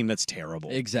Arizona team that's terrible.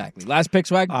 Exactly. Last pick,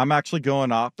 Swag? I'm actually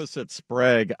going opposite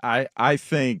Sprague. I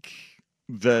think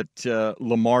that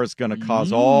Lamar's going to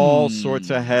cause all sorts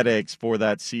of headaches for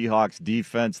that Seahawks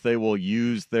defense. They will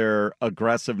use their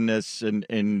aggressiveness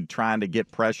in trying to get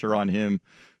pressure on him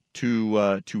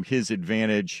to his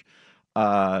advantage.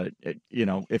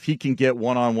 If he can get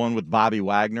one-on-one with Bobby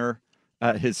Wagner,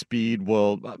 his speed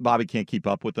Bobby can't keep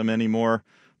up with him anymore.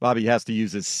 Bobby has to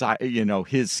use his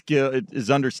skill, his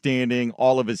understanding,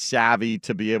 all of his savvy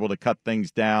to be able to cut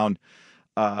things down.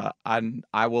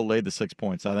 I will lay the 6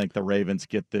 points. I think the Ravens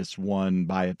get this one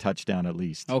by a touchdown at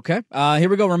least. Okay. Here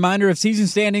we go. Reminder of season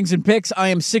standings and picks. I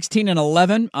am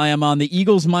 16-11. I am on the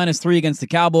Eagles minus 3 against the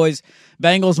Cowboys,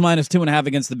 Bengals minus 2.5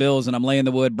 against the Bills, and I'm laying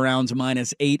the wood. Browns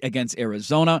minus 8 against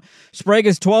Arizona. Sprague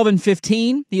is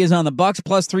 12-15. He is on the Bucks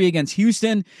plus 3 against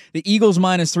Houston, the Eagles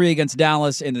minus 3 against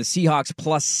Dallas, and the Seahawks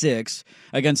plus 6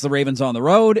 against the Ravens on the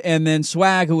road. And then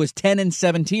Swag, who is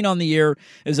 10-17 on the year,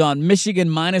 is on Michigan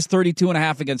minus 32.5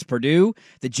 against Purdue,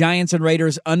 the Giants and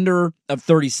Raiders under of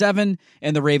 37,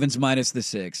 and the Ravens minus the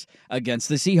 6 against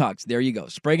the Seahawks. There you go.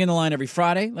 Sprague in the line every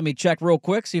Friday. Let me check real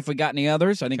quick, see if we got any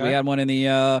others. I think we had one in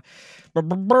the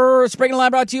Sprague in the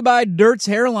line brought to you by Dirt's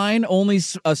Hairline. Only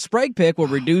a Sprague pick will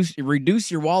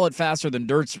reduce your wallet faster than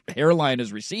Dirt's hairline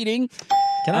is receding.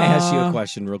 Can I ask you a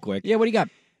question real quick? Yeah, what do you got?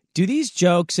 do these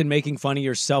jokes and making fun of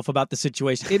yourself about the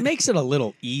situation, it makes it a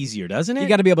little easier, doesn't it? You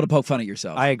got to be able to poke fun at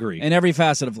yourself. I agree. In every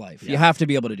facet of life. Yeah. You have to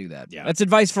be able to do that. Yeah. That's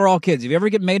advice for all kids. If you ever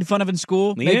get made fun of in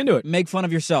school, lean into it. Make fun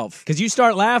of yourself. Because you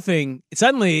start laughing,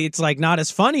 suddenly it's like not as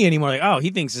funny anymore. Like, oh, he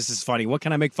thinks this is funny. What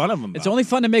can I make fun of him about? It's only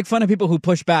fun to make fun of people who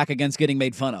push back against getting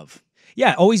made fun of.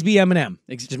 Yeah, always be Eminem.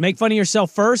 Just make fun of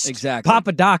yourself first. Exactly.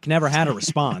 Papa Doc never had a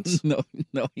response. No,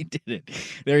 he didn't.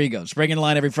 There you go. Sprague the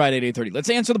Line every Friday at 8:30. Let's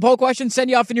answer the poll question. Send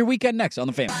you off in your weekend next on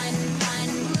The Fan.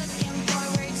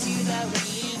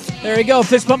 There you go.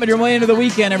 Fist pumping your way into the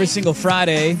weekend every single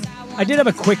Friday. I did have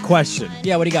a quick question.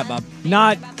 Yeah, what do you got, Bob?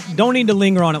 Don't need to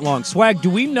linger on it long. Swag, do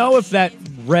we know if that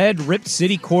red Rip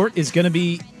City court is going to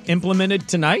be implemented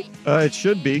tonight? It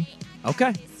should be.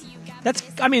 Okay. That's,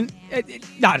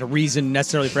 not a reason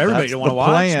necessarily for everybody to want to watch,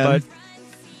 plan. but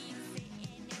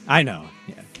I know.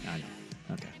 Yeah, I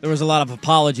know. Okay. There was a lot of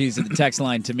apologies in the text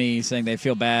line to me saying they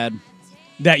feel bad.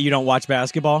 That you don't watch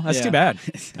basketball? That's Yeah. too bad.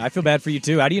 I feel bad for you,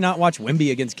 too. How do you not watch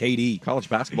Wemby against KD? College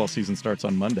basketball season starts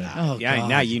on Monday. Oh, yeah, God.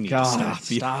 now you need to stop.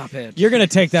 Stop it. You're going to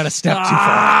take that a step too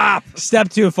far. Step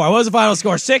too far. What was the final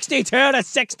score?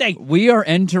 62-60. We are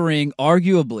entering,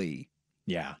 arguably,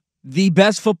 the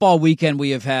best football weekend we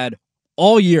have had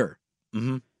all year.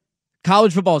 Mm-hmm.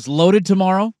 College football is loaded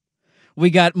tomorrow. We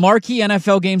got marquee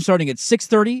NFL games starting at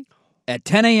 6:30, at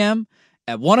 10 a.m.,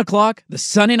 at 1 o'clock. The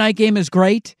Sunday night game is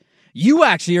great. You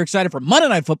actually are excited for Monday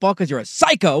Night Football because you're a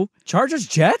psycho. Chargers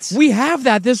Jets? We have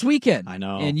that this weekend. I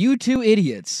know. And you two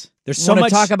idiots There's so want much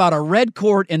to talk about a red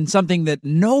court and something that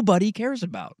nobody cares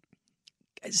about.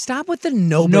 Stop with the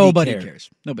nobody cares.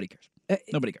 Nobody cares.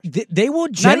 Nobody cares. They will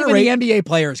generate. Not even the NBA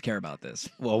players care about this.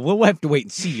 Well, we'll have to wait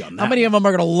and see on that. How many of them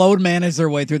are going to load manage their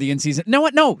way through the in-season? No,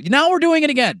 what? No. Now we're doing it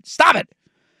again. Stop it.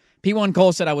 P1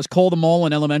 Cole said I was Cole the Mole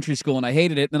in elementary school, and I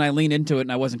hated it. Then I leaned into it,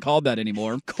 and I wasn't called that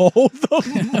anymore. Cole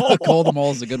the Mole. Cole the Mole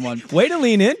is a good one. Way to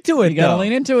lean into it, You got to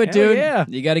lean into it, Hell dude. yeah.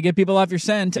 You got to get people off your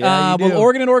scent. Yeah, you do. Will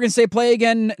Oregon and Oregon State play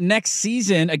again next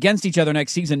season, against each other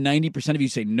next season? 90% of you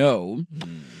say no.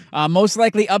 Most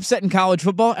likely upset in college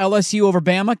football, LSU over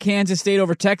Bama, Kansas State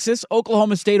over Texas,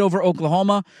 Oklahoma State over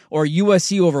Oklahoma, or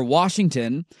USC over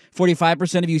Washington.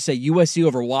 45% of you say USC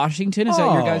over Washington. Is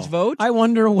that your guys' vote? I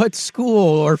wonder what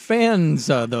school or fans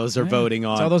those are voting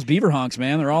on. It's all those beaver honks,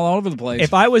 man. They're all over the place.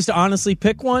 If I was to honestly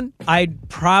pick one, I'd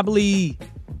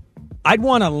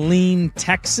want to lean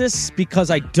Texas because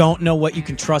I don't know what you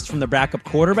can trust from the backup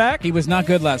quarterback. He was not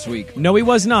good last week. No, he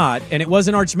was not, and it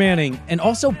wasn't Arch Manning, and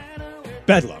also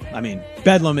Bedlam. I mean,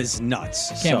 Bedlam is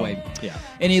nuts. Can't wait. Yeah.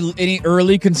 Any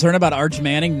early concern about Arch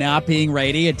Manning not being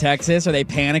ready at Texas? Are they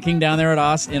panicking down there in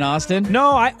Austin?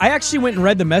 No, I actually went and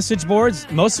read the message boards.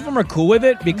 Most of them are cool with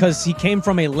it because he came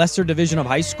from a lesser division of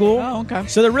high school. Oh, okay.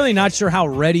 So they're really not sure how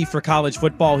ready for college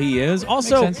football he is.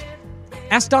 Also, Makes sense.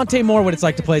 ask Dante Moore what it's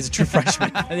like to play as a true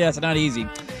freshman. Yeah, it's not easy.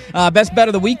 Best bet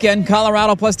of the weekend,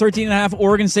 Colorado plus 13.5,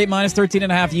 Oregon State minus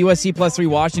 13.5, USC plus 3,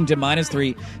 Washington minus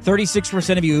 3.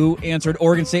 36% of you answered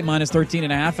Oregon State minus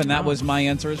 13.5, and that was my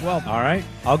answer as well. All right.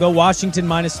 I'll go Washington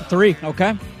minus 3.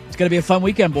 Okay. It's going to be a fun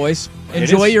weekend, boys.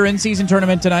 Enjoy your in-season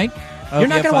tournament tonight. You're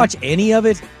not going to watch any of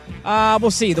it? We'll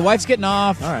see. The wife's getting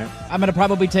off. All right. I'm going to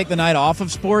probably take the night off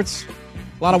of sports.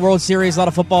 A lot of World Series, a lot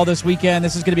of football this weekend.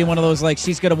 This is going to be one of those,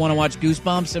 she's going to want to watch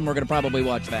Goosebumps, and we're going to probably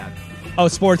watch that. Oh,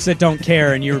 sports that don't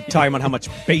care, and you're talking about how much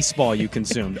baseball you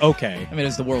consumed. Okay. I mean,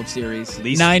 it's the World Series.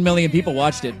 Least, 9 million people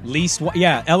watched it.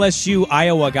 LSU,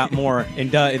 Iowa got more in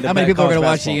the How many people are going to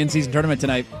watch the in-season tournament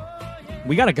tonight?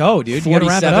 We got to go, dude. 47? You got to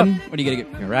wrap it up. What are you going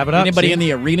to get? Wrap it up. Anybody in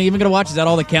the arena even going to watch? Is that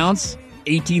all that counts?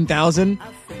 18,000?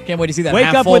 Can't wait to see that Wake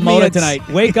half up full with me Moda at, tonight.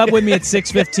 Wake up with me at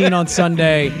 6:15 on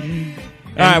Sunday.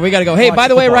 All right, we got to go. Hey, by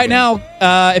the way, right now,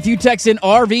 if you text in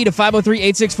RV to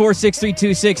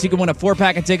 503-864-6326, you can win a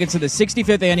 4-pack of tickets to the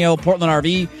 65th Annual Portland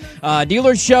RV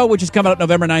Dealers Show, which is coming up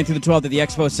November 9th through the 12th at the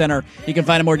Expo Center. You can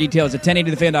find more details at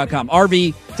 1080thefan.com.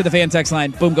 RV to the fan text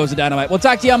line. Boom goes the dynamite. We'll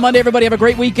talk to you on Monday, everybody. Have a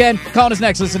great weekend. Calling us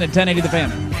next. Listen to 1080 The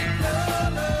Fan.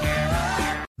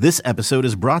 This episode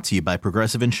is brought to you by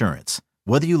Progressive Insurance.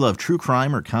 Whether you love true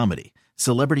crime or comedy,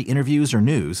 celebrity interviews or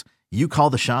news, you call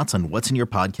the shots on what's in your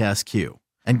podcast queue.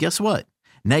 And guess what?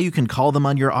 Now you can call them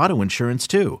on your auto insurance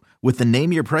too with the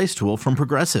Name Your Price tool from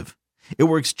Progressive. It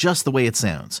works just the way it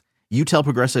sounds. You tell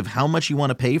Progressive how much you want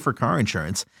to pay for car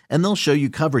insurance, and they'll show you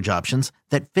coverage options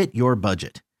that fit your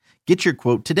budget. Get your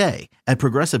quote today at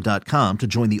Progressive.com to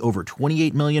join the over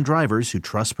 28 million drivers who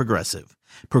trust Progressive.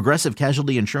 Progressive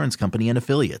Casualty Insurance Company and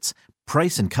Affiliates.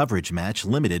 Price and coverage match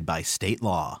limited by state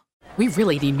law. We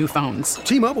really need new phones.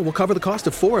 T-Mobile will cover the cost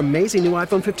of 4 amazing new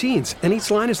iPhone 15s, and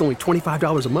each line is only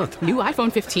 $25 a month. New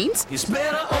iPhone 15s? It's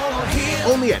better over here.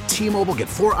 Only at T-Mobile, get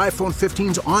 4 iPhone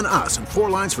 15s on us and 4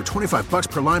 lines for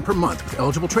 $25 per line per month with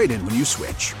eligible trade-in when you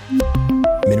switch.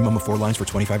 Minimum of 4 lines for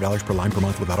 $25 per line per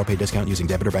month with autopay discount using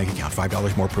debit or bank account.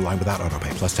 $5 more per line without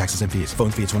autopay, plus taxes and fees. Phone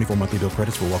fee at 24 monthly bill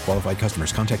credits for well-qualified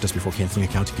customers. Contact us before canceling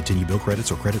account to continue bill credits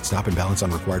or credit stop and balance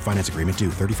on required finance agreement due.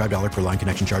 $35 per line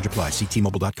connection charge applies. See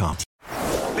T-Mobile.com.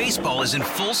 Baseball is in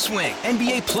full swing.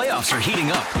 NBA playoffs are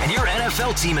heating up, and your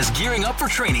NFL team is gearing up for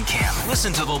training camp.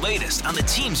 Listen to the latest on the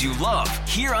teams you love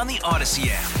here on the Odyssey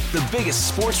app. The biggest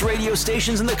sports radio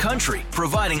stations in the country,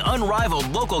 providing unrivaled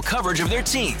local coverage of their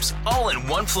teams, all in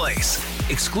one place.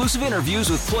 Exclusive interviews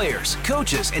with players,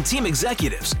 coaches, and team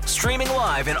executives, streaming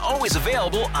live and always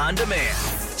available on demand.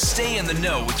 Stay in the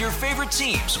know with your favorite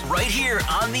teams right here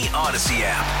on the Odyssey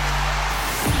app.